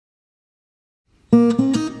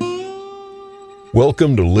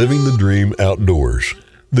Welcome to Living the Dream Outdoors,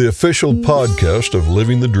 the official podcast of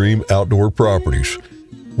Living the Dream Outdoor Properties.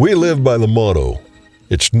 We live by the motto,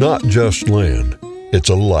 it's not just land, it's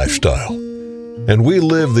a lifestyle. And we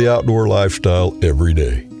live the outdoor lifestyle every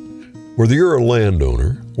day. Whether you're a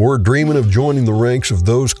landowner or dreaming of joining the ranks of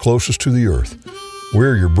those closest to the earth,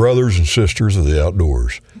 we're your brothers and sisters of the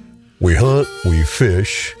outdoors. We hunt, we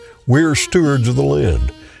fish, we're stewards of the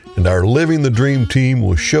land. And our Living the Dream team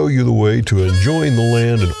will show you the way to enjoying the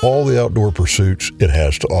land and all the outdoor pursuits it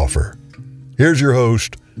has to offer. Here's your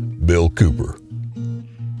host, Bill Cooper.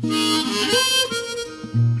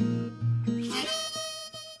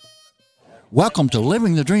 Welcome to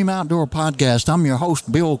Living the Dream Outdoor Podcast. I'm your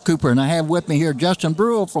host, Bill Cooper, and I have with me here Justin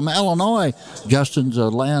Brule from Illinois. Justin's a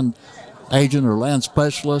land agent or land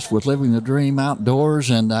specialist with Living the Dream Outdoors,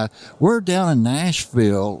 and we're down in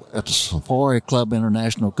Nashville at the Safari Club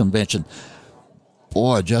International Convention.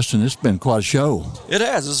 Boy, Justin, it's been quite a show. It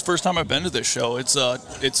has. This is the first time I've been to this show. It's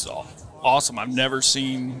awesome. I've never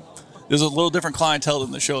seen. There's a little different clientele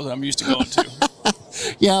than the show that I'm used to going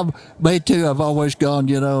to. Yeah, me too. I've always gone,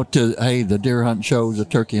 to, the deer hunting shows, the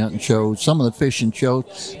turkey hunting shows, some of the fishing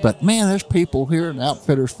shows. But, man, there's people here and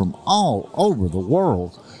outfitters from all over the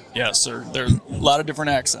world. Yes, sir. There's a lot of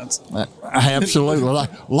different accents. Absolutely. A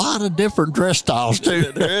lot of different dress styles,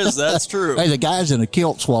 too. There is. That's true. Hey, the guys in the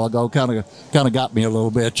kilts a while ago kind of got me a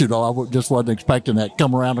little bit. I just wasn't expecting that.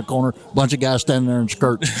 Come around the corner, bunch of guys standing there in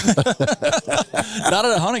skirts. Not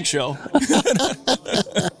at a hunting show.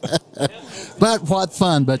 But what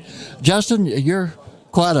fun. But, Justin, you're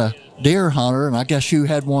quite a deer hunter, and I guess you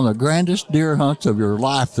had one of the grandest deer hunts of your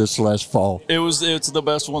life this last fall. It's the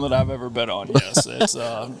best one that I've ever been on. Yes,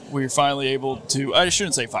 we were finally able to. I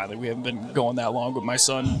shouldn't say finally. We haven't been going that long, but my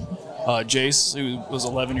son, Jace, who was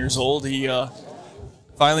 11 years old, he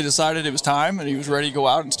finally decided it was time, and he was ready to go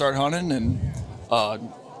out and start hunting. And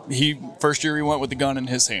first year he went with the gun in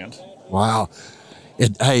his hand. Wow.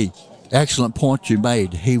 Hey. Excellent point you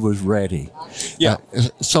made. He was ready. Yeah.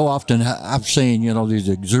 So often I've seen, these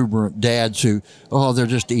exuberant dads who, they're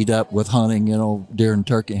just eat up with hunting, deer and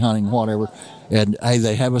turkey hunting, whatever. And, hey,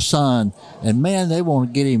 they have a son, and, man, they want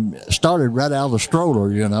to get him started right out of the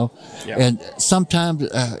stroller, Yeah. And sometimes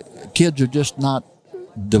kids are just not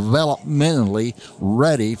developmentally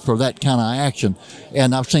ready for that kind of action.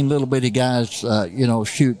 And I've seen little bitty guys,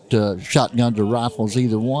 shoot shotguns or rifles,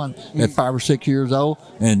 either one, at 5 or 6 years old,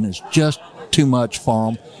 and it's just too much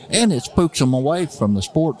for them. And it spooks them away from the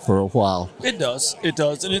sport for a while. It does.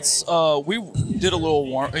 And it's, we did a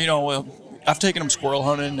little I've taken him squirrel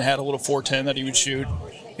hunting and had a little 410 that he would shoot.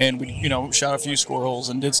 And we, shot a few squirrels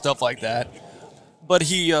and did stuff like that. But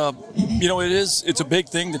he, it's a big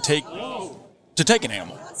thing to take an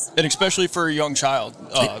animal, and especially for a young child,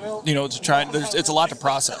 to try. It's a lot to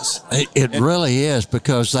process. It really is,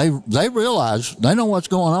 because they realize, they know what's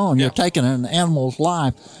going on. Yeah. You're taking an animal's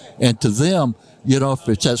life, and to them, if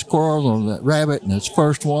it's that squirrel or that rabbit and it's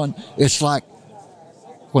first one, it's like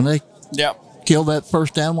when they kill that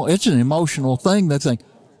first animal, it's an emotional thing. They think,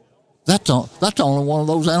 that's only one of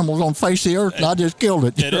those animals on the face of the earth, and I just killed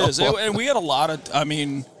it. It is, and we had a lot of.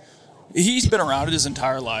 He's been around it his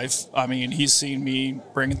entire life. He's seen me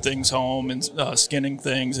bringing things home and skinning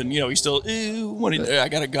things, and he's still I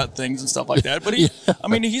gotta gut things and stuff like that. But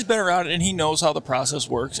he's been around it, and he knows how the process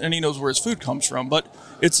works, and he knows where his food comes from. But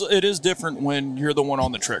it is different when you're the one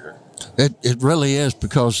on the trigger. It really is,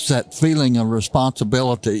 because that feeling of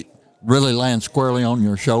responsibility really lands squarely on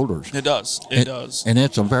your shoulders. It does. It does. And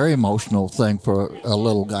it's a very emotional thing for a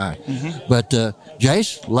little guy. Mm-hmm. But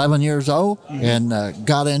Jace, 11 years old, mm-hmm. and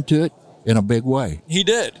got into it in a big way. He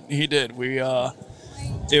did. We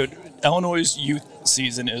Illinois' youth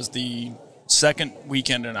season is the second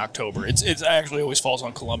weekend in October. It's actually always falls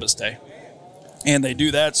on Columbus Day, and they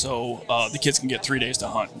do that so the kids can get 3 days to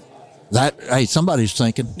hunt. Somebody's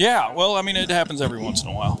thinking. Yeah, well, it happens every once in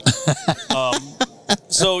a while.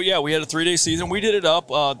 So, we had a 3-day season. We did it up.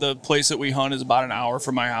 The place that we hunt is about an hour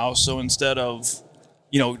from my house. So instead of,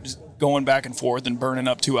 just going back and forth and burning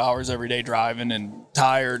up 2 hours every day driving and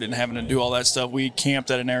tired and having to do all that stuff, we camped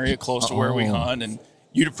at an area close to where we hunt. And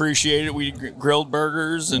you'd appreciate it. We grilled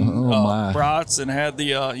burgers and brats and had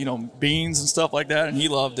the, beans and stuff like that. And he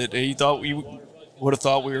loved it. He thought would have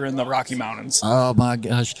thought we were in the Rocky Mountains. Oh my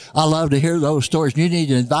gosh, I love to hear those stories. You need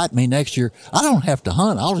to invite me next year. I don't have to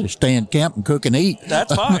hunt. I'll just stay in camp and cook and eat.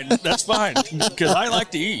 That's fine. That's fine, because I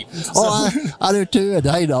like to eat. So. Oh, I do too. And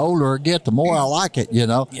hey, the older I get, the more I like it.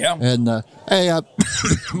 Yeah. And hey, I've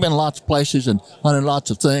been lots of places and hunted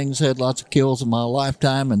lots of things. Had lots of kills in my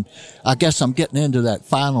lifetime, and I guess I'm getting into that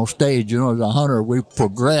final stage. As a hunter, we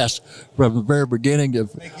progress from the very beginning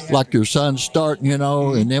of like your son's starting,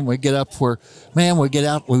 and then we get up where, man, we get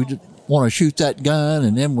out, we just want to shoot that gun,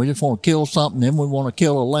 and then we just want to kill something, then we want to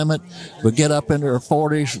kill a limit. We get up into our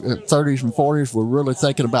 40s, 30s and 40s, we're really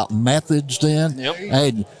thinking about methods then. Yep.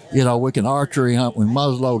 Hey, we can archery hunt, we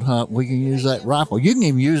muzzleload hunt, we can use that rifle. You can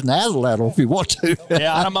even use an azaladdle if you want to.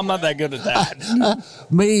 Yeah, I'm not that good at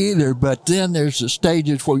that. Me either, but then there's the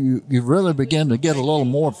stages where you really begin to get a little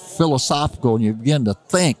more philosophical, and you begin to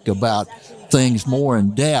think about things more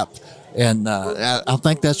in depth. And I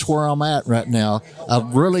think that's where I'm at right now. I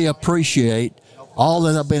really appreciate all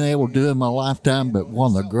that I've been able to do in my lifetime, but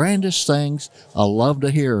one of the grandest things I love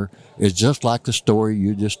to hear is just like the story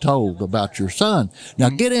you just told about your son. Now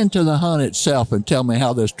get into the hunt itself and tell me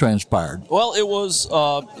how this transpired. Well, it was,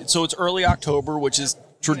 so it's early October, which is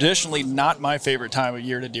traditionally not my favorite time of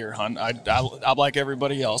year to deer hunt. I'm like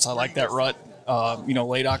everybody else. I like that rut.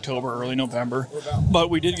 Late October, early November, but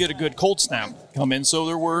we did get a good cold snap come in. So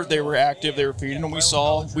they were active, they were feeding, and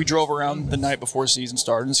we drove around the night before season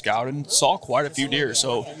started and scouted and saw quite a few deer.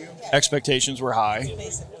 So expectations were high.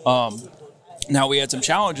 Now we had some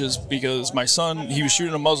challenges because my son, he was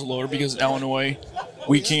shooting a muzzleloader because in Illinois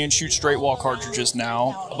we can shoot straight wall cartridges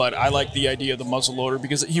now, but I like the idea of the muzzleloader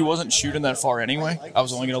because he wasn't shooting that far anyway. I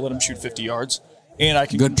was only going to let him shoot 50 yards. And I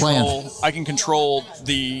can control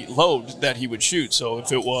the load that he would shoot. So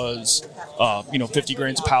if it was, 50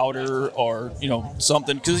 grains of powder or,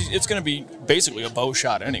 something, because it's going to be basically a bow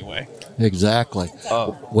shot anyway. Exactly.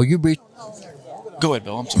 Go ahead,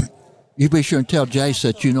 Bill. I'm sorry. You be sure and tell Jace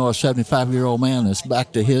that a 75-year-old man that's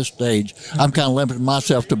back to his stage. I'm kind of limiting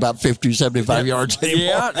myself to about 50, 75 yards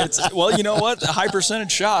anymore. Yeah, well, you know what? High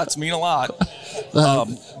percentage shots mean a lot. But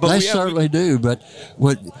they certainly do. But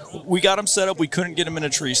we got him set up. We couldn't get him in a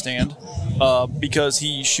tree stand because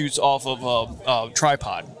he shoots off of a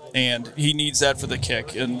tripod, and he needs that for the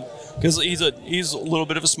kick. And because he's a little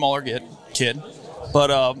bit of a smaller kid.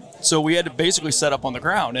 But so we had to basically set up on the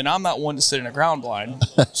ground, and I'm not one to sit in a ground blind.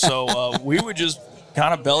 So we would just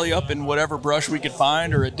kind of belly up in whatever brush we could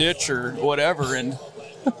find or a ditch or whatever. And,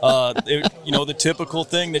 the typical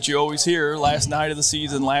thing that you always hear, last night of the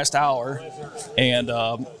season, last hour. And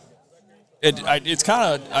it's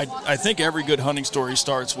kind of, I think every good hunting story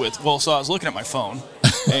starts with, so I was looking at my phone,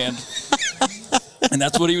 and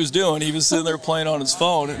that's what he was doing. He was sitting there playing on his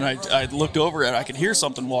phone, and I looked over at it. I could hear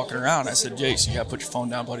something walking around. I said, Jace, you got to put your phone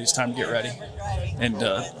down, buddy. It's time to get ready. And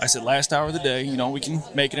I said, last hour of the day, we can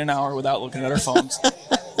make it an hour without looking at our phones.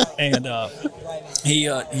 And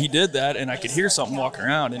he did that, and I could hear something walking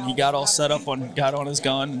around, and he got all set up got on his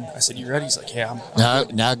gun. And I said, you ready? He's like, yeah.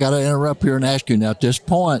 Now I got to interrupt here and ask you, now at this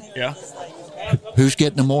point, yeah, who's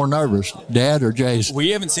getting more nervous, Dad or Jace?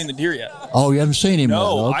 We haven't seen the deer yet. Oh, you haven't seen him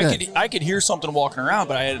no, yet? Okay. I could hear something walking around,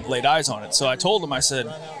 but I hadn't laid eyes on it. So I told him, I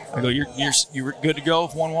go, you're good to go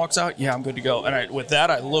if one walks out? Yeah, I'm good to go. And with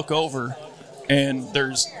that, I look over, and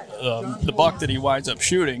there's the buck that he winds up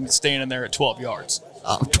shooting standing there at 12 yards.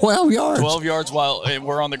 12 yards? 12 yards while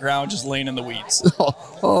we're on the ground just laying in the weeds.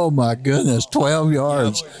 Oh my goodness, 12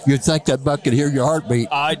 yards. Yep. You'd think that buck could hear your heartbeat.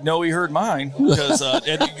 I know he heard mine because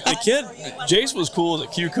the kid, Jace, was cool as a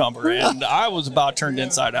cucumber, and I was about turned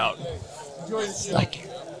inside out. Thank you.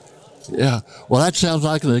 Yeah. Well, that sounds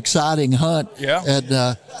like an exciting hunt. Yeah.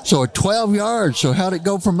 And so at 12 yards, so how'd it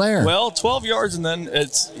go from there? Well, 12 yards, and then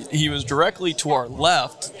he was directly to our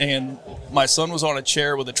left, and my son was on a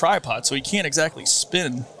chair with a tripod, so he can't exactly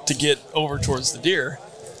spin to get over towards the deer.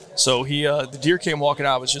 So the deer came walking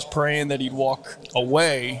out. I was just praying that he'd walk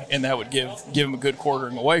away, and that would give him a good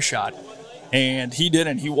quartering away shot. And he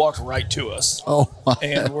didn't. He walked right to us. Oh, my.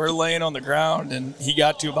 And we're laying on the ground, and he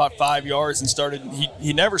got to about 5 yards and started.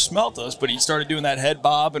 He never smelt us, but he started doing that head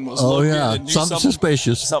bob and was looking and knew something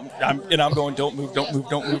suspicious. I'm going, don't move, don't move,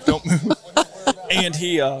 don't move, don't move. And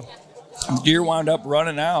deer wound up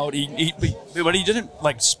running out. But he didn't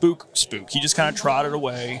like spook. He just kind of trotted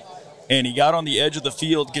away, and he got on the edge of the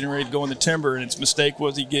field, getting ready to go in the timber. And his mistake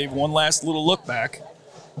was he gave one last little look back.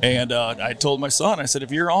 And I told my son, I said,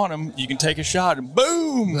 if you're on him, you can take a shot. And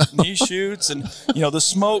boom, and he shoots, and the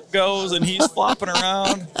smoke goes, and he's flopping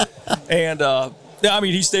around. And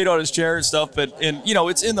he stayed on his chair and stuff. But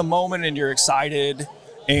it's in the moment, and you're excited.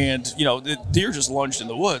 And the deer just lunged in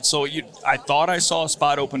the woods. So I thought I saw a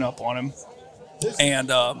spot open up on him, And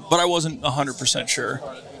but I wasn't 100% sure.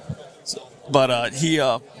 So, but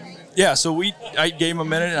so I gave him a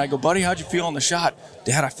minute, and I go, buddy, how'd you feel on the shot?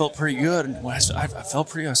 Dad, I felt pretty good. And I felt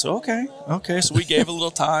pretty good. I said, okay. So we gave a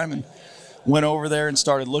little time and went over there and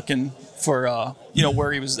started looking for,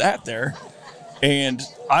 where he was at there. And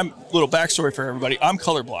little backstory for everybody. I'm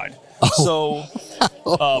colorblind. So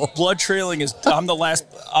blood trailing I'm the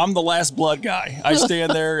last blood guy. I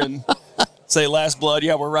stand there and say last blood.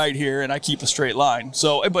 Yeah, we're right here. And I keep a straight line.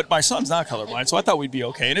 So, but my son's not colorblind. So I thought we'd be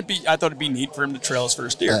okay. And I thought it'd be neat for him to trail his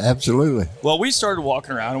first deer. Absolutely. Well, we started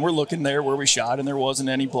walking around and we're looking there where we shot, and there wasn't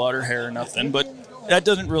any blood or hair or nothing, but that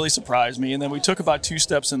doesn't really surprise me. And then we took about 2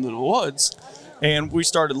 steps into the woods and we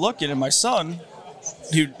started looking, and my son,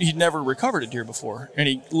 he'd never recovered a deer before. And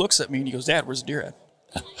he looks at me and he goes, Dad, where's the deer at?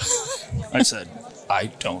 I said, I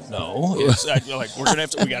don't know. We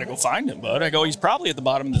got to go find him, bud. I go, he's probably at the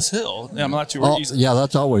bottom of this hill. And I'm not too worried. Yeah,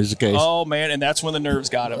 that's always the case. Oh man, and that's when the nerves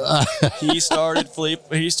got him. He started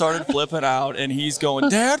flipping out, and he's going,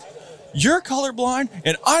 Dad, you're colorblind,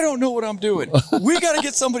 and I don't know what I'm doing. We got to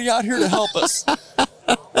get somebody out here to help us.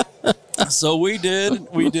 So we did.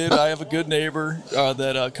 I have a good neighbor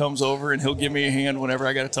that comes over, and he'll give me a hand whenever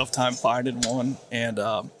I got a tough time finding one. And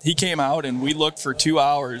he came out, and we looked for 2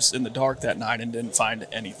 hours in the dark that night and didn't find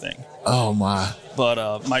anything. Oh, my.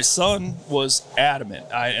 But my son was adamant.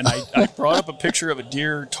 I brought up a picture of a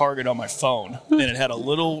deer target on my phone, and it had a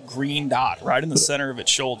little green dot right in the center of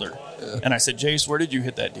its shoulder. And I said, Jace, where did you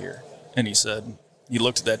hit that deer? And he said, he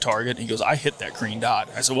looked at that target, and he goes, I hit that green dot.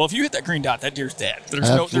 I said, well, if you hit that green dot, that deer's dead. There's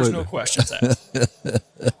no questions asked.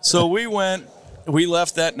 So we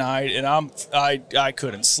left that night, and I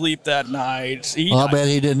couldn't sleep that night. I bet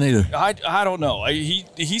he didn't either. I don't know.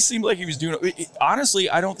 He seemed like he was doing it. Honestly,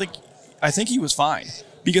 I think he was fine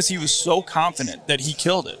because he was so confident that he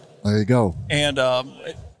killed it. There you go. And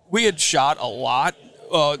we had shot a lot,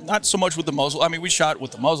 not so much with the muzzle. I mean, we shot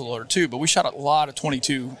with the muzzleloader too, but we shot a lot of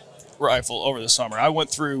 22 rifle over the summer. I went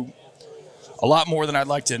through a lot more than I'd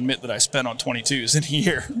like to admit that I spent on 22s in a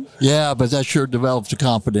year. Yeah, but that sure develops the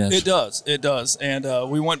confidence. It does. And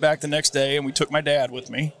we went back the next day, and we took my dad with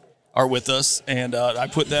us, and I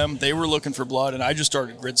put them, they were looking for blood, and I just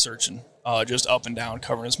started grid searching, just up and down,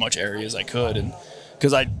 covering as much area as I could. And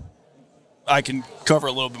because I can cover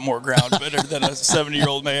a little bit more ground better than a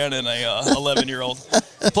 70-year-old man and a 11-year-old.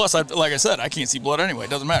 Plus, like I said, I can't see blood anyway.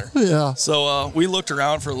 It doesn't matter. Yeah. So we looked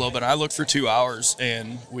around for a little bit. I looked for 2 hours,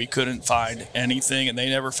 and we couldn't find anything, and they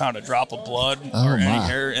never found a drop of blood or any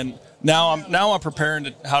hair. And now I'm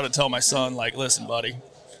preparing how to tell my son, like, listen, buddy,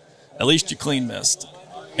 at least you clean missed.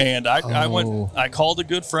 And I called a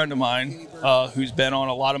good friend of mine who's been on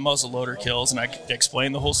a lot of muzzleloader kills, and I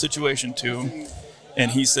explained the whole situation to him. And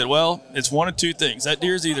he said, well, it's one of two things. That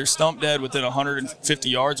deer's either stump dead within 150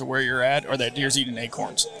 yards of where you're at, or that deer's eating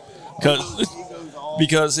acorns.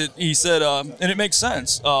 Because he said, and it makes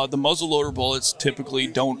sense, the muzzleloader bullets typically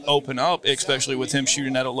don't open up, especially with him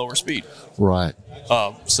shooting at a lower speed. Right.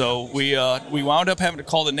 So we wound up having to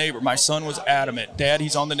call the neighbor. My son was adamant. Dad,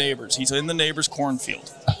 he's on the neighbor's. He's in the neighbor's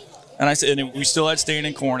cornfield. And I said, and we still had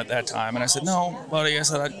standing corn at that time. And I said, no, buddy, I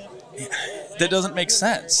said, that doesn't make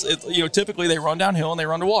sense. Typically they run downhill and they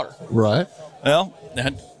run to water. Right. Well,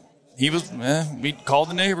 we called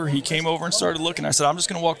the neighbor. He came over and started looking. I said, I'm just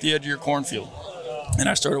going to walk the edge of your cornfield. And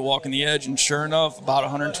I started walking the edge, and sure enough, about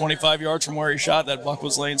 125 yards from where he shot, that buck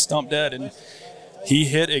was laying stump dead. And he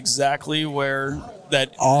hit exactly where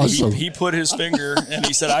that awesome. He put his finger, and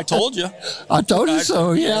he said, I told you. I told you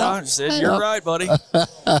so, yeah. I said, you're right, buddy.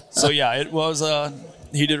 So, yeah, it was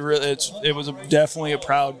he did really. It was definitely a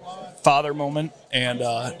proud father moment. And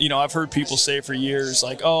I've heard people say for years,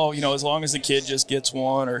 like, oh, as long as the kid just gets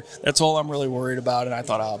one, or that's all I'm really worried about. And I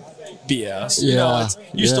thought, BS. Yeah.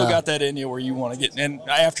 You still got that in you where you want to get. And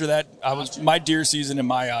after that, my deer season in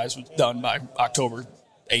my eyes was done by October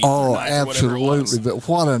 8th or 9th, absolutely. Whatever it was. But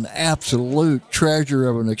what an absolute treasure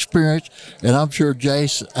of an experience. And I'm sure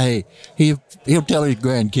Jace, he'll tell his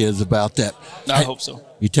grandkids about that. I hope so.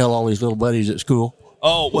 You tell all his little buddies at school?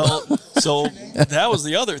 Oh, well, so that was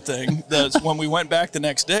the other thing. That's when we went back the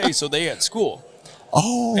next day, so they had school.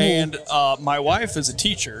 Oh. And my wife is a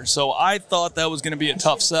teacher, so I thought that was going to be a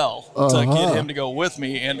tough sell to get him to go with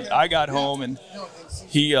me. And I got home, and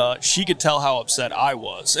she could tell how upset I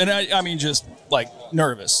was. And I mean, just like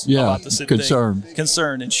nervous about the concerned. thing.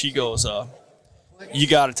 Concerned. And she goes, you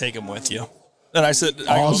got to take him with you. And I said,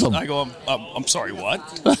 awesome. I'm sorry,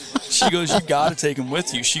 what? She goes, you got to take him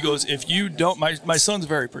with you. She goes, if you don't, my son's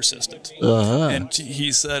very persistent. And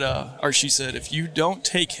he said, or she said, if you don't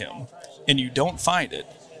take him and you don't find it,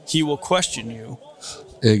 he will question you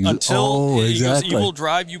until he will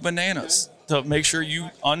drive you bananas to make sure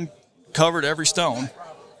you uncovered every stone.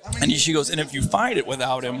 And she goes, and if you find it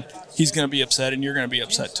without him, he's going to be upset, and you're going to be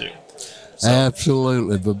upset too. So.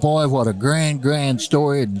 Absolutely. But boy, what a grand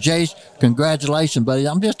story. And Jace, congratulations, buddy.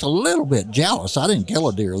 I'm just a little bit jealous. I didn't kill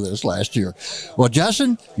a deer this last year. Well,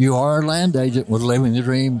 Justin, you are a land agent with Living the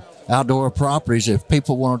Dream Outdoor Properties. If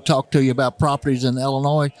people want to talk to you about properties in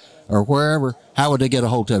Illinois or wherever, how would they get a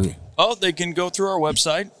hold of you? Oh, they can go through our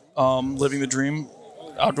website,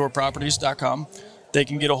 livingthedreamoutdoorproperties.com. They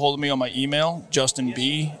can get a hold of me on my email,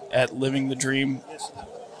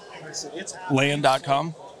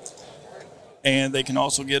 justinb@livingthedreamland.com. And they can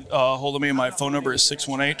also get a hold of me. My phone number is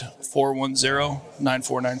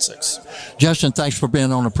 618-410-9496. Justin, thanks for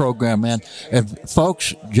being on the program, man. And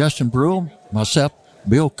folks, Justin Brule, myself,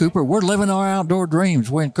 Bill Cooper, we're living our outdoor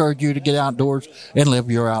dreams. We encourage you to get outdoors and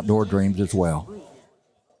live your outdoor dreams as well.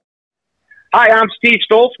 Hi, I'm Steve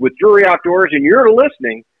Stoltz with Drury Outdoors, and you're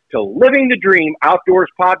listening to Living the Dream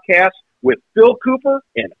Outdoors podcast with Bill Cooper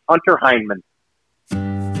and Hunter Heinman.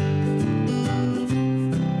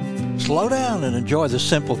 Slow down and enjoy the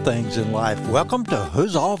simple things in life. Welcome to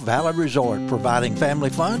Huzzah Valley Resort, providing family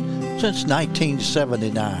fun since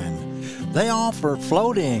 1979. They offer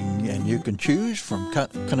floating, and you can choose from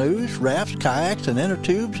canoes, rafts, kayaks, and inner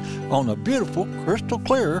tubes on the beautiful, crystal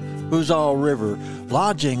clear Huzzah River.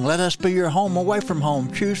 Lodging, let us be your home away from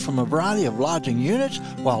home. Choose from a variety of lodging units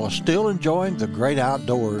while still enjoying the great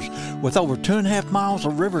outdoors. With over 2.5 miles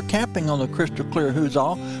of river camping on the crystal clear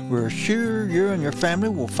Huzzah, we're sure you and your family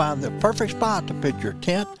will find the perfect spot to pitch your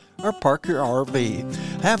tent or park your RV.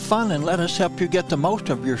 Have fun and let us help you get the most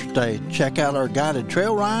of your stay. Check out our guided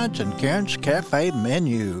trail rides and Karen's Cafe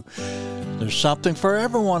menu. There's something for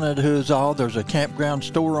everyone at Huzzah. There's a campground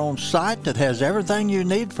store on site that has everything you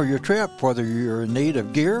need for your trip. Whether you're in need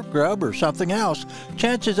of gear, grub, or something else,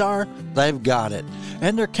 chances are they've got it.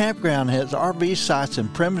 And their campground has RV sites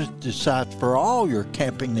and primitive sites for all your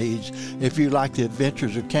camping needs. If you like the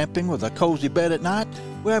adventures of camping with a cozy bed at night,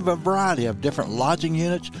 we have a variety of different lodging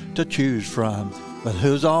units to choose from. But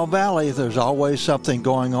Huzzah Valley, there's always something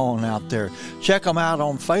going on out there. Check them out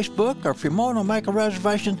on Facebook, or if you want to make a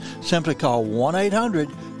reservation, simply call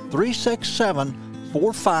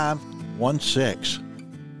 1-800-367-4516.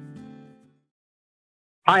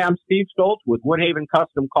 Hi, I'm Steve Stoltz with Woodhaven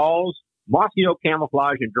Custom Calls, Mossy Oak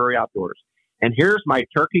Camouflage, and Drury Outdoors. And here's my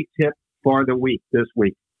turkey tip for the week this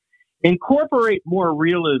week. Incorporate more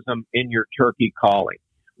realism in your turkey calling.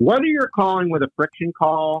 Whether you're calling with a friction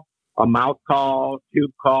call, a mouth call,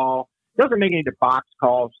 tube call, doesn't make any difference. Box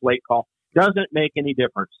call, slate call, doesn't make any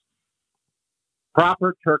difference.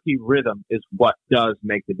 Proper turkey rhythm is what does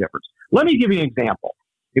make the difference. Let me give you an example.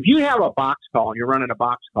 If you have a box call and you're running a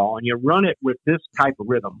box call and you run it with this type of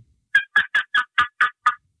rhythm,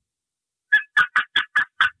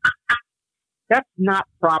 that's not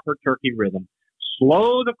proper turkey rhythm.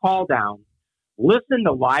 Slow the call down. Listen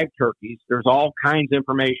to live turkeys. There's all kinds of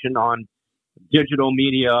information on digital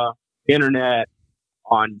media, internet,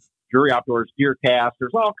 on Drury Outdoors DeerCast.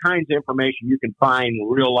 There's all kinds of information you can find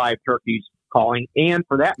real live turkeys calling, and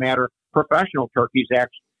for that matter, professional turkey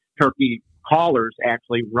callers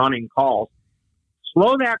actually running calls.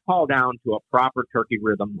 Slow that call down to a proper turkey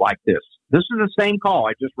rhythm like this. This is the same call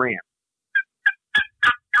I just ran.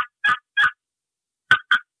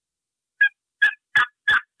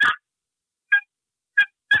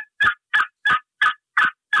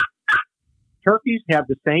 Turkeys have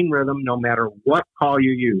the same rhythm no matter what call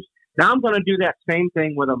you use. Now I'm going to do that same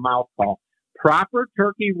thing with a mouth call. Proper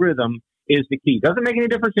turkey rhythm is the key. Doesn't make any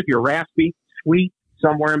difference if you're raspy, sweet,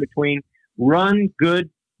 somewhere in between. Run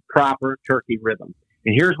good, proper turkey rhythm.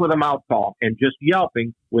 And here's with a mouth call and just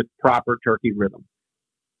yelping with proper turkey rhythm.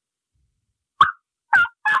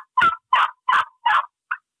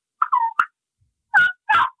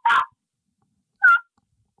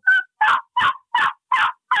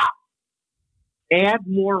 Add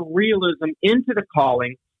more realism into the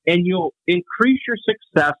calling, and you'll increase your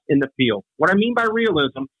success in the field. What I mean by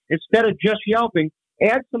realism, instead of just yelping,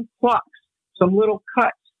 add some clucks, some little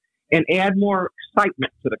cuts, and add more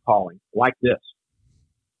excitement to the calling, like this.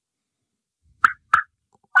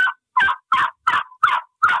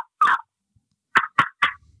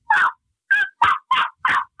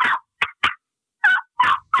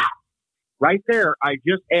 Right there, I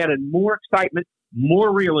just added more excitement,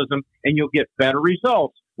 more realism, and you'll get better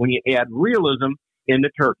results when you add realism in the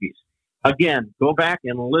turkeys. Again, go back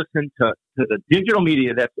and listen to the digital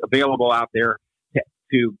media that's available out there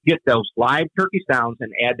to get those live turkey sounds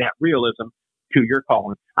and add that realism to your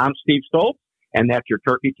calling. I'm Steve Stoltz, and that's your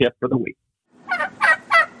turkey tip for the week.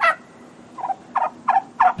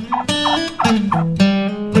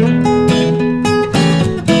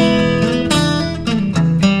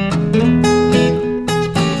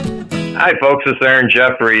 Hi, folks. It's Aaron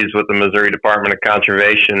Jeffries with the Missouri Department of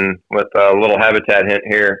Conservation with a little habitat hint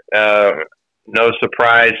here. No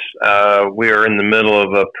surprise, we are in the middle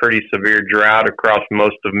of a pretty severe drought across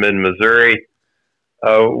most of mid-Missouri.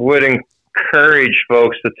 Would encourage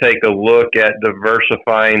folks to take a look at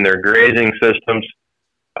diversifying their grazing systems.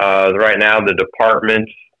 Right now, the department,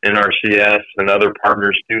 NRCS, and other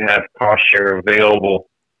partners do have cost share available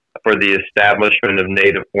for the establishment of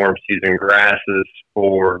native warm season grasses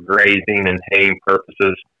for grazing and haying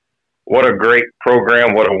purposes. What a great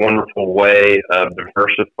program. What a wonderful way of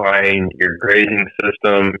diversifying your grazing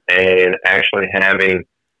system and actually having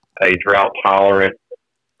a drought-tolerant,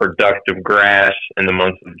 productive grass in the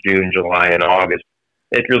months of June, July, and August.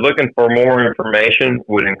 If you're looking for more information,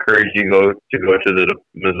 would encourage you to go to the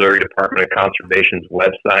Missouri Department of Conservation's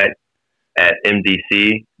website at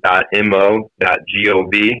mdc.mo.gov.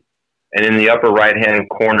 And in the upper right-hand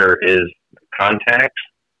corner is contacts.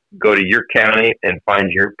 Go to your county and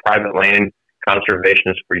find your private land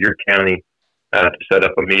conservationist for your county to set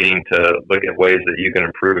up a meeting to look at ways that you can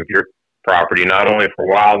improve your property, not only for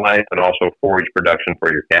wildlife, but also forage production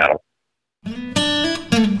for your cattle.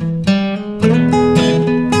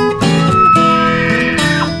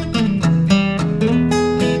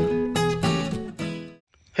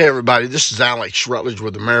 Hey everybody, this is Alex Rutledge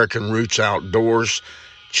with American Roots Outdoors.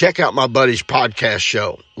 Check out my buddy's podcast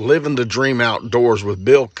show, Living the Dream Outdoors with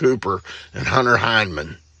Bill Cooper and Hunter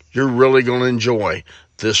Hindman. You're really going to enjoy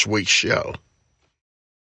this week's show.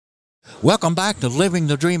 Welcome back to Living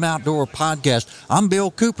the Dream Outdoor podcast. I'm Bill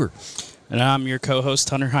Cooper. And I'm your co-host,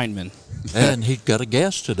 Hunter Hindman. And he's got a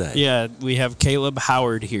guest today. Yeah, we have Caleb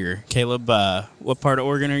Howard here. Caleb, what part of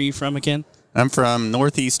Oregon are you from again? I'm from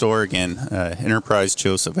Northeast Oregon, Enterprise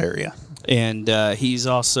Joseph area. And he's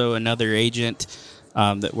also another agent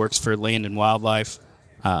that works for Land and Wildlife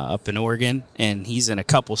up in Oregon. And he's in a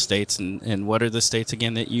couple states. And what are the states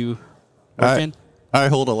again that you work in? I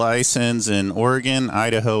hold a license in Oregon,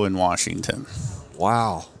 Idaho, and Washington.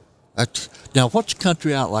 Wow. Now, what's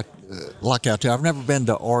country out like out there? I've never been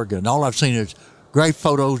to Oregon. All I've seen is great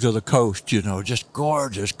photos of the coast, just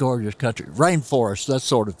gorgeous, gorgeous country. Rainforest, that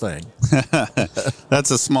sort of thing.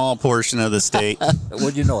 That's a small portion of the state.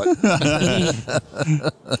 Well, you know it.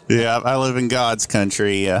 Yeah, I live in God's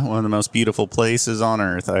country, one of the most beautiful places on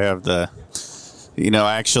earth. I have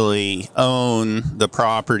actually own the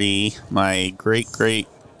property my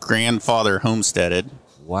great-great-grandfather homesteaded.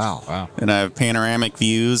 Wow. And I have panoramic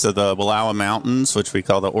views of the Wallowa Mountains, which we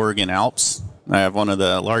call the Oregon Alps. I have one of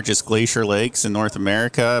the largest glacier lakes in North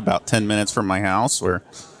America, about 10 minutes from my house, where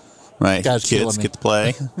my kids get to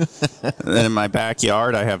play. And then in my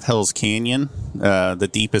backyard, I have Hell's Canyon, the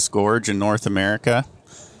deepest gorge in North America.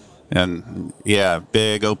 And, yeah,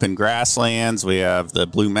 big open grasslands. We have the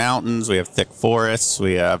Blue Mountains. We have thick forests.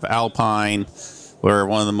 We have alpine. We're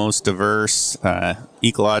one of the most diverse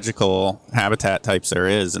ecological habitat types there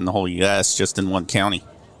is in the whole U.S., just in one county.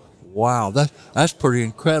 Wow, that's pretty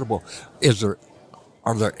incredible.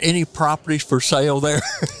 Are there any properties for sale there?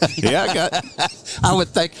 Yeah, I would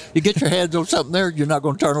think you get your hands on something there, you're not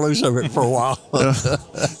going to turn loose of it for a while.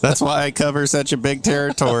 That's why I cover such a big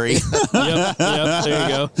territory. Yep, there you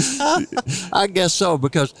go. I guess so,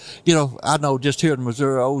 because, I know just here in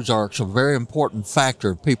Missouri Ozarks, a very important factor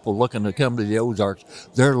of people looking to come to the Ozarks,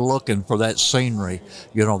 they're looking for that scenery.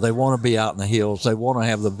 They want to be out in the hills. They want to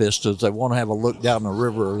have the vistas. They want to have a look down the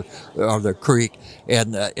river or the creek.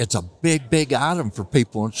 And it's a big, big item for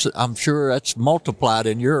people. And I'm sure that's multiplied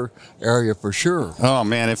in your area for sure. Oh,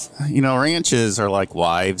 man. Ranches are like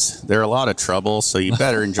wives. They're a lot of trouble, so you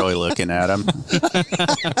better enjoy looking at them.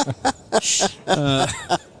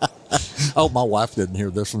 Oh, my wife didn't hear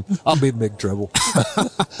this one. I'll be in big trouble.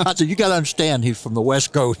 I said, you got to understand he's from the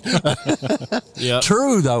West Coast. Yep.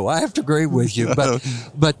 True, though. I have to agree with you.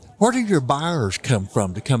 But where do your buyers come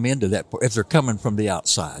from to come into that, if they're coming from the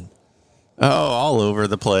outside? Oh, all over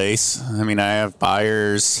the place. I mean, I have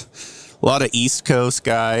buyers, a lot of East Coast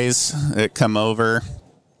guys that come over.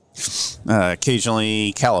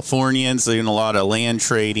 Occasionally Californians doing a lot of land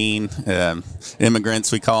trading.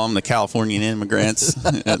 Immigrants, we call them the Californian immigrants.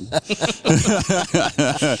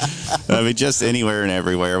 I mean, just anywhere and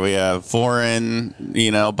everywhere. We have foreign,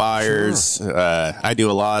 buyers. Sure. I do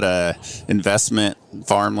a lot of investment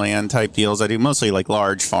farmland type deals. I do mostly like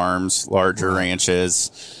large farms, larger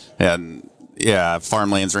ranches, and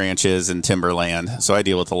farmlands, ranches, and timberland. So I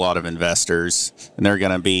deal with a lot of investors, and they're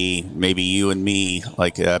going to be maybe you and me,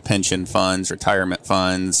 like pension funds, retirement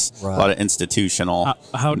funds, right. A lot of institutional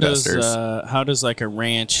investors. How does like a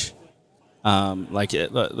ranch,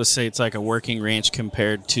 let's say it's like a working ranch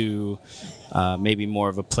compared to maybe more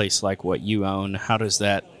of a place like what you own? How does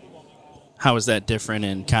that how is that different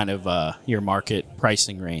in kind of your market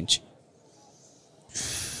pricing range?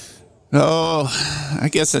 Oh, I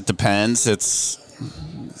guess it depends.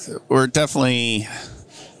 We're definitely,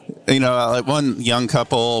 like one young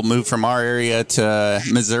couple moved from our area to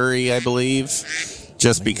Missouri, I believe,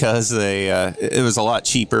 just because it was a lot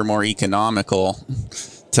cheaper, more economical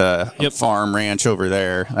to farm ranch over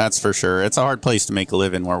there. That's for sure. It's a hard place to make a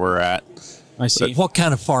living where we're at. I see. What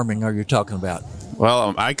kind of farming are you talking about?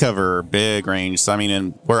 Well, I cover big range. So, I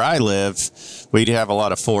mean, where I live, we do have a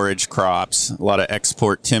lot of forage crops, a lot of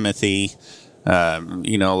export timothy, a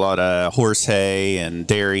lot of horse hay and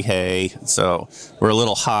dairy hay. So we're a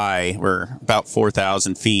little high. We're about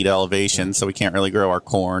 4,000 feet elevation, so we can't really grow our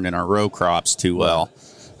corn and our row crops too well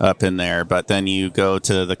up in there. But then you go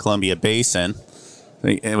to the Columbia Basin,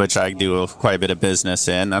 which I do quite a bit of business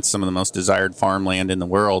in. That's some of the most desired farmland in the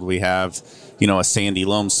world. We have, a sandy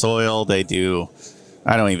loam soil. They do,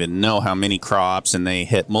 I don't even know how many crops, and they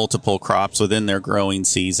hit multiple crops within their growing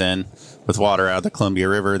season. With water out of the Columbia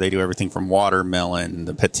River, they do everything from watermelon,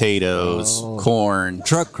 the potatoes, corn.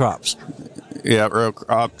 Truck crops. Yeah, row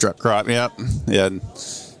crop, truck crop, yep. And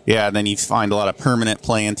then you find a lot of permanent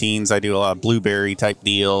plantings. I do a lot of blueberry type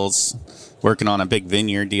deals, working on a big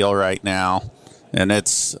vineyard deal right now. And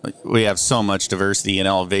we have so much diversity in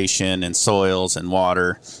elevation and soils and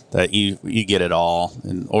water that you get it all.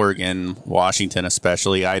 In Oregon, Washington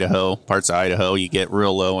especially, Idaho, parts of Idaho, you get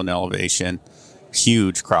real low in elevation.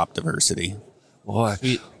 Huge crop diversity. Boy,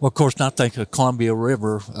 well, of course, not think of Columbia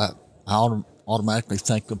River. I automatically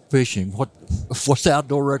think of fishing. What's the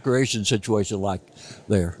outdoor recreation situation like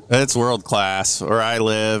there? It's world class. Where I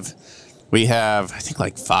live, we have, I think,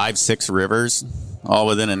 like 5-6 rivers, all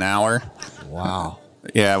within an hour. Wow.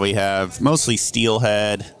 Yeah, we have mostly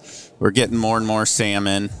steelhead. We're getting more and more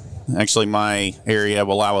salmon. Actually, my area,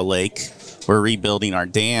 Wallowa Lake, we're rebuilding our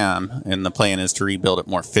dam, and the plan is to rebuild it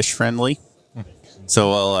more fish-friendly. So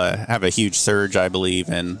we'll have a huge surge, I believe,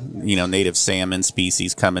 in native salmon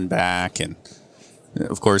species coming back, and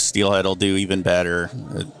of course, steelhead will do even better.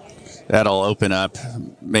 That'll open up,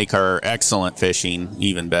 make our excellent fishing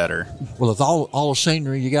even better. Well, with all the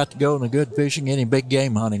scenery you got to go and the good fishing, any big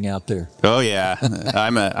game hunting out there? Oh yeah,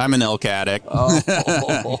 I'm an elk addict.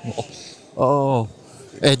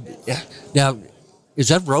 And now, is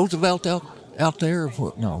that Roosevelt out there?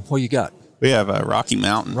 No, what you got? We have Rocky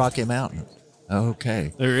Mountain. Rocky Mountain.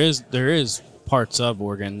 Okay. There is parts of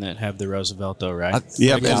Oregon that have the Roosevelt, though, right?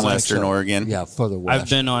 In Western Oregon. Yeah, further west. I've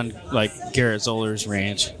been on Garrett Zoller's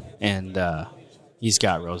ranch, and he's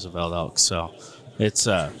got Roosevelt elk, so it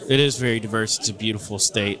is very diverse. It's a beautiful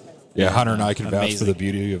state. Yeah, Hunter and I can vouch for the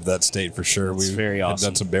beauty of that state for sure. It's very awesome.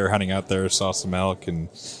 Done some bear hunting out there, saw some elk, and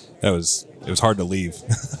it was hard to leave.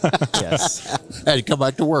 Yes. Had to come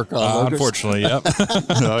back to work. Unfortunately, yep.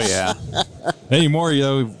 Oh yeah. Anymore,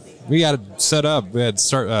 we got it set up. We had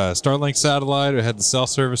Starlink satellite. We had the cell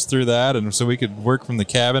service through that, and so we could work from the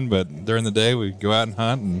cabin. But during the day, we'd go out and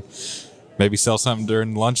hunt and maybe sell something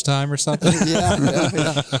during lunchtime or something.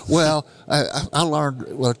 Yeah. Well, I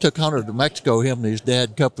learned. Well, I took Hunter to Mexico. Him and his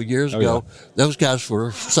dad a couple of years ago. Yeah. Those guys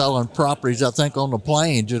were selling properties, I think, on the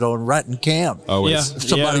plains. Right in camp. Oh, yeah.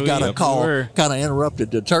 Somebody got a call, kind of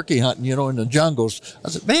interrupted the turkey hunting. In the jungles. I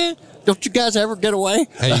said, man, don't you guys ever get away?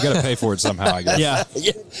 Hey, you got to pay for it somehow, I guess. Yeah.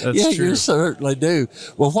 That's true. You certainly do.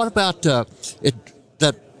 Well, what about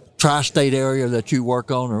that tri-state area that you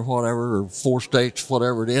work on, or whatever, or 4 states,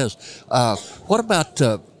 whatever it is? What about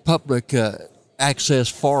public access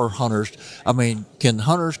for hunters? I mean, can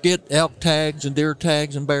hunters get elk tags and deer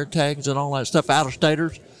tags and bear tags and all that stuff,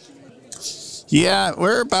 out-of-staters? Yeah,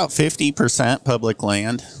 we're about 50% public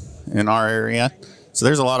land in our area, so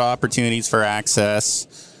there's a lot of opportunities for access.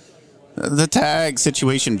 The tag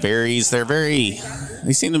situation varies.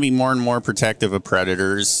 They seem to be more and more protective of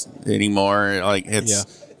predators anymore.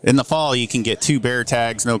 In the fall, you can get 2 bear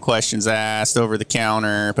tags, no questions asked, over the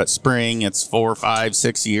counter. But spring, it's 4, 5,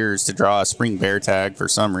 6 years to draw a spring bear tag for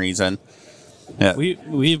some reason. Yeah. We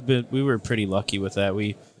were pretty lucky with that.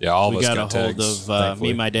 All of us got a hold tags, of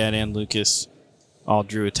me, my dad, and Lucas all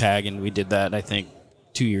drew a tag, and we did that, I think,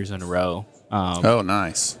 2 years in a row. Oh,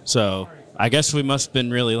 nice. So I guess we must have been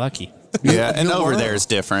really lucky. Yeah, and over there is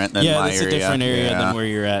different than my area. Yeah, it's a different area than where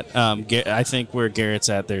you're at. I think where Garrett's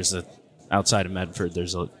at, outside of Medford,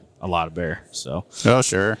 there's a lot of bear. So. Oh,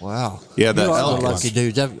 sure. Wow. Yeah, the elk. Lucky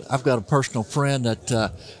dudes. I've got a personal friend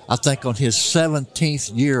that I think on his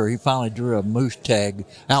 17th year, he finally drew a moose tag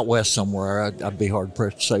out west somewhere. I'd be hard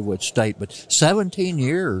pressed to say which state, but 17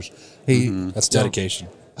 years. That's dedication.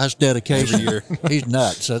 That's dedication. Every year. He's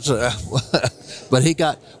nuts. But he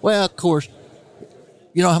got, well, of course,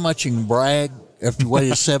 you know how much you can brag if you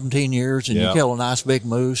waited 17 years and you kill a nice big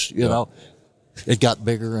moose, you know, it got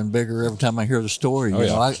bigger and bigger every time I hear the story. You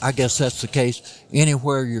know, I guess that's the case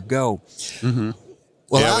anywhere you go. Mm-hmm.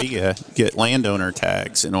 Well, we get landowner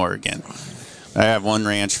tags in Oregon. I have one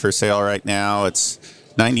ranch for sale right now. It's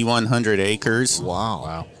 9,100 acres.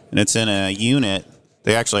 Wow. And it's in a unit.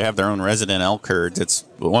 They actually have their own resident elk herds. It's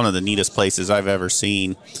one of the neatest places I've ever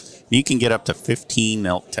seen. You can get up to 15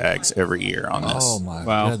 elk tags every year on this. Oh,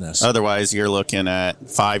 my goodness. Otherwise, you're looking at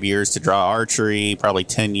 5 years to draw archery, probably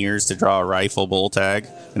 10 years to draw a rifle bull tag.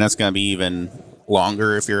 And that's going to be even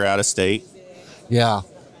longer if you're out of state. Yeah.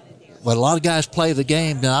 But a lot of guys play the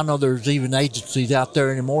game. And I know there's even agencies out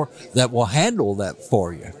there anymore that will handle that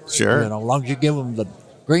for you. Sure. You know, as long as you give them the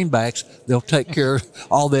greenbacks, they'll take care of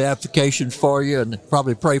all the applications for you and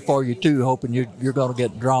probably pray for you too, hoping you're going to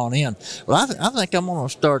get drawn in. Well, I think I'm going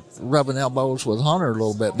to start rubbing elbows with Hunter a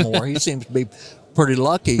little bit more. He seems to be pretty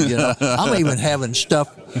lucky. You know, I'm even having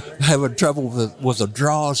trouble with the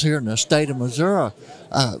draws here in the state of Missouri.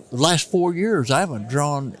 The last 4 years, I haven't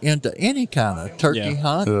drawn into any kind of turkey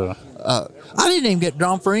hunt. I didn't even get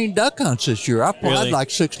drawn for any duck hunts this year. I applied like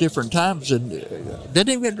 6 different times and didn't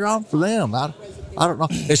even get drawn for them. I don't know.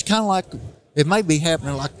 It's kind of like it may be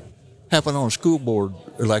happening like happened on a school board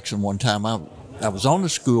election one time. I was on the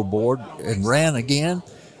school board and ran again.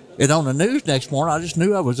 And on the news next morning, I just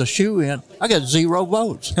knew I was a shoe-in. I got 0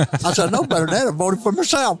 votes. I said, no better than that. I voted for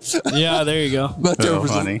myself. Yeah, there you go. But there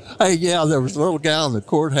was there was a little guy in the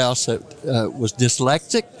courthouse that was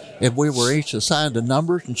dyslexic, and we were each assigned the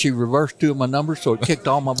numbers, and she reversed 2 of my numbers, so it kicked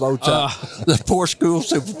all my votes out. The poor school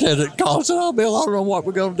superintendent called and said, oh, Bill, I don't know what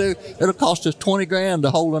we're going to do. It'll cost us $20,000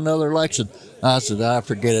 to hold another election. I said, I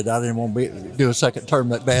forget it. I didn't want to do a second term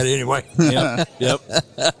that bad anyway. Yep.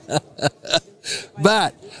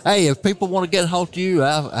 But, hey, if people want to get a hold of you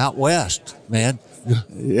out west, man.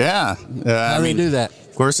 Yeah. How do you do that?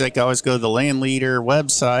 Of course, they can always go to the Land Leader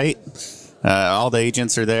website. All the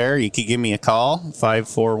agents are there. You can give me a call,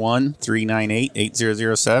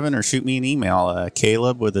 541-398-8007, or shoot me an email,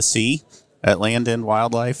 Caleb with a C at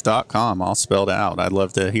landandwildlife.com, all spelled out. I'd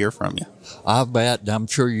love to hear from you. I bet. I'm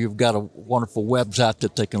sure you've got a wonderful website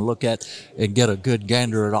that they can look at and get a good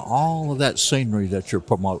gander at all of that scenery that you're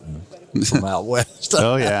promoting from out west.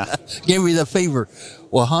 Oh, yeah. Give me the fever.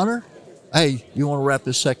 Well, Hunter, hey, you want to wrap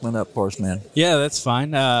this segment up for us, man? Yeah, that's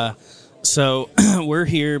fine. So we're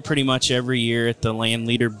here pretty much every year at the Land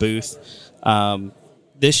Leader booth.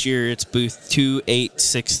 This year it's booth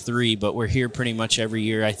 2863, but we're here pretty much every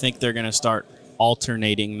year. I think they're going to start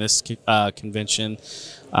alternating this convention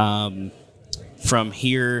from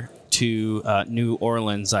here to New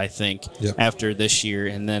Orleans, I think, after this year,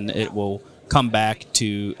 and then it will come back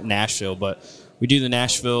to Nashville. But we do the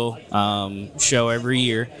Nashville show every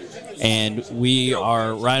year, and we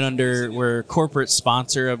are we're a corporate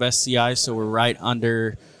sponsor of SCI, so we're right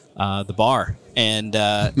under the bar. And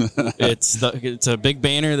it's a big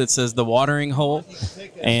banner that says The Watering Hole,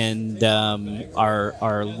 and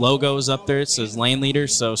our logo's up there. It says Land Leader,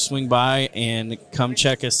 so swing by and come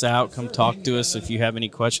check us out. Come talk to us if you have any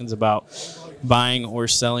questions about buying or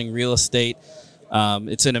selling real estate.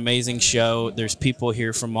 It's an amazing show. There's people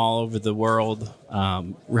here from all over the world,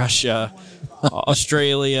 Russia,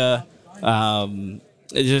 Australia,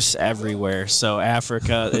 just everywhere. So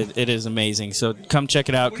Africa, it is amazing. So come check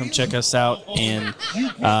it out. Come check us out. And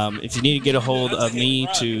if you need to get a hold of me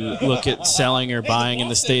to look at selling or buying in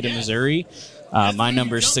the state of Missouri, my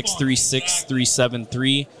number is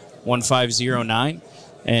 636-373-1509.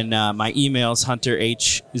 And my email is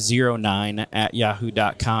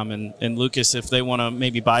hunterh09@yahoo.com. And Lucas, if they want to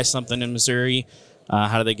maybe buy something in Missouri,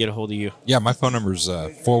 how do they get a hold of you? Yeah, my phone number is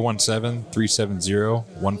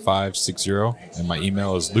 417-370-1560. And my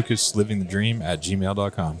email is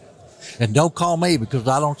lucaslivingthedream@gmail.com. And don't call me because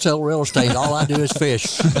I don't sell real estate. All I do is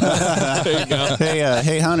fish. There you go.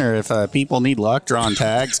 Hey, Hunter, if people need luck drawing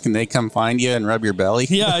tags, can they come find you and rub your belly?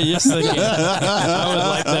 Yeah, yes, they can. I would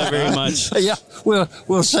like that very much. Yeah,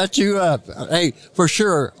 we'll set you up. Hey, for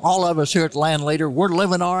sure, all of us here at Land Leader, we're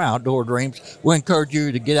living our outdoor dreams. We encourage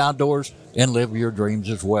you to get outdoors and live your dreams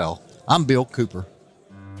as well. I'm Bill Cooper.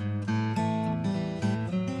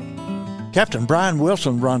 Captain Brian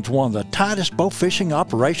Wilson runs one of the tightest bow fishing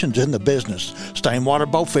operations in the business. Stainwater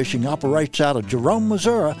Bow Fishing operates out of Jerome,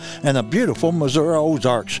 Missouri, and the beautiful Missouri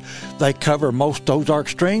Ozarks. They cover most Ozark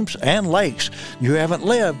streams and lakes. You haven't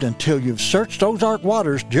lived until you've searched Ozark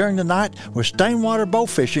waters during the night with Stainwater Bow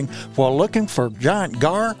Fishing while looking for giant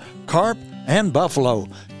gar, carp, and buffalo.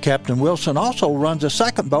 Captain Wilson also runs a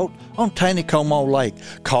second boat on Taneycomo Lake.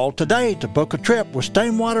 Call today to book a trip with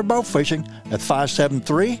Stainwater Bow Fishing at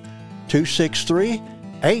 573-263-8255.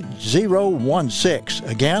 573-263-8016.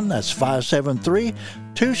 Again, that's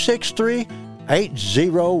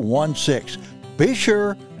 573-263-8016. Be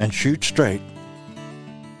sure and shoot straight.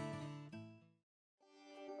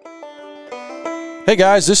 Hey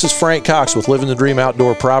guys, this is Frank Cox with Living the Dream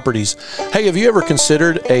Outdoor Properties. Hey, have you ever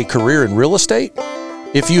considered a career in real estate?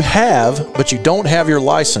 If you have, but you don't have your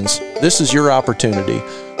license, this is your opportunity.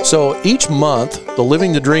 So each month, the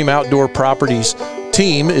Living the Dream Outdoor Properties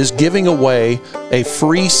team is giving away a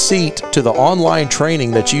free seat to the online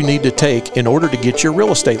training that you need to take in order to get your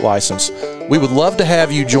real estate license. We would love to have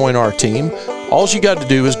you join our team. All you got to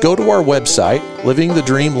do is go to our website,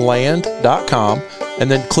 livingthedreamland.com, and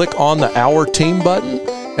then click on the Our Team button,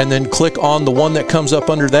 and then click on the one that comes up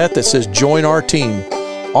under that says Join Our Team.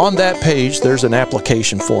 On that page, there's an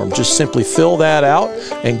application form. Just simply fill that out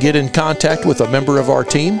and get in contact with a member of our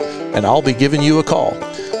team, and I'll be giving you a call.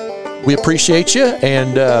 We appreciate you,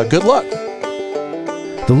 and good luck.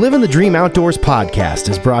 The Living the Dream Outdoors podcast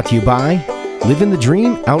is brought to you by Living the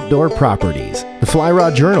Dream Outdoor Properties, the Fly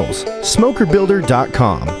Rod Journals,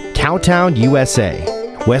 SmokerBuilder.com, Cowtown, USA,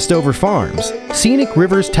 Westover Farms, Scenic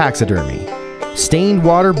Rivers Taxidermy, Stained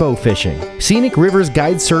Water Bow Fishing, Scenic Rivers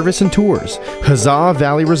Guide Service and Tours, Huzzah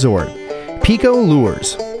Valley Resort, Pico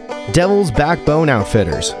Lures, Devil's Backbone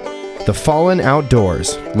Outfitters, The Fallen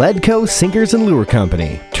Outdoors, Ledco Sinkers and Lure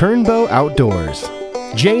Company, Turnbow Outdoors,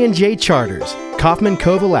 J&J Charters, Kaufman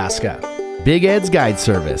Cove, Alaska, Big Ed's Guide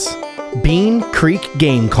Service, Bean Creek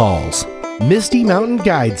Game Calls, Misty Mountain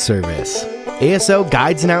Guide Service, ASO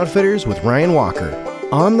Guides and Outfitters with Ryan Walker,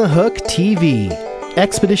 On the Hook TV,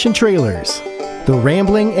 Expedition Trailers, The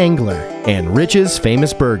Rambling Angler, and Rich's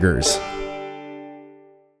Famous Burgers.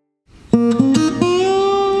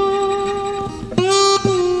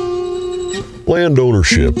 Land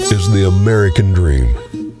ownership is the American dream.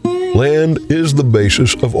 Land is the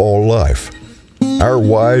basis of all life. Our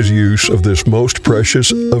wise use of this most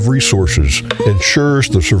precious of resources ensures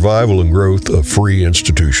the survival and growth of free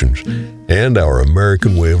institutions and our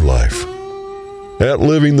American way of life. At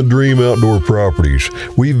Living the Dream Outdoor Properties,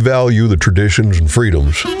 we value the traditions and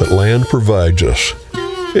freedoms that land provides us.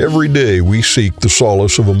 Every day we seek the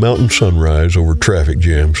solace of a mountain sunrise over traffic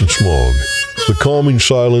jams and smog, the calming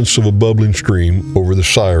silence of a bubbling stream over the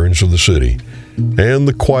sirens of the city, and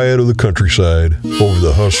the quiet of the countryside over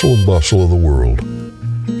the hustle and bustle of the world.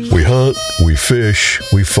 We hunt, we fish,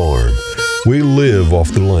 we farm. We live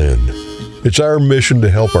off the land. It's our mission to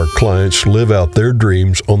help our clients live out their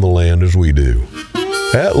dreams on the land as we do.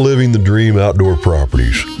 At Living the Dream Outdoor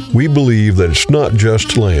Properties, we believe that it's not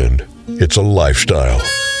just land, it's a lifestyle.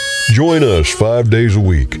 Join us 5 days a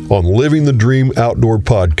week on Living the Dream Outdoor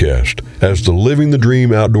Podcast as the Living the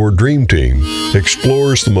Dream Outdoor Dream Team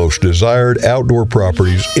explores the most desired outdoor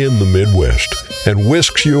properties in the Midwest and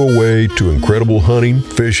whisks you away to incredible hunting,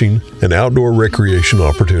 fishing, and outdoor recreation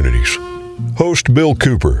opportunities. Host Bill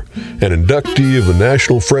Cooper, an inductee of the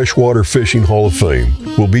National Freshwater Fishing Hall of Fame,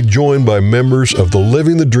 will be joined by members of the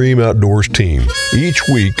Living the Dream Outdoors team each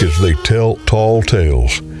week as they tell tall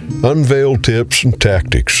tales, unveil tips and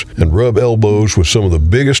tactics, and rub elbows with some of the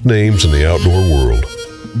biggest names in the outdoor world.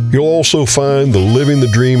 You'll also find the Living the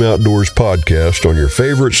Dream Outdoors podcast on your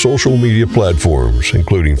favorite social media platforms,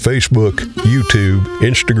 including Facebook, YouTube,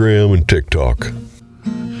 Instagram, and TikTok.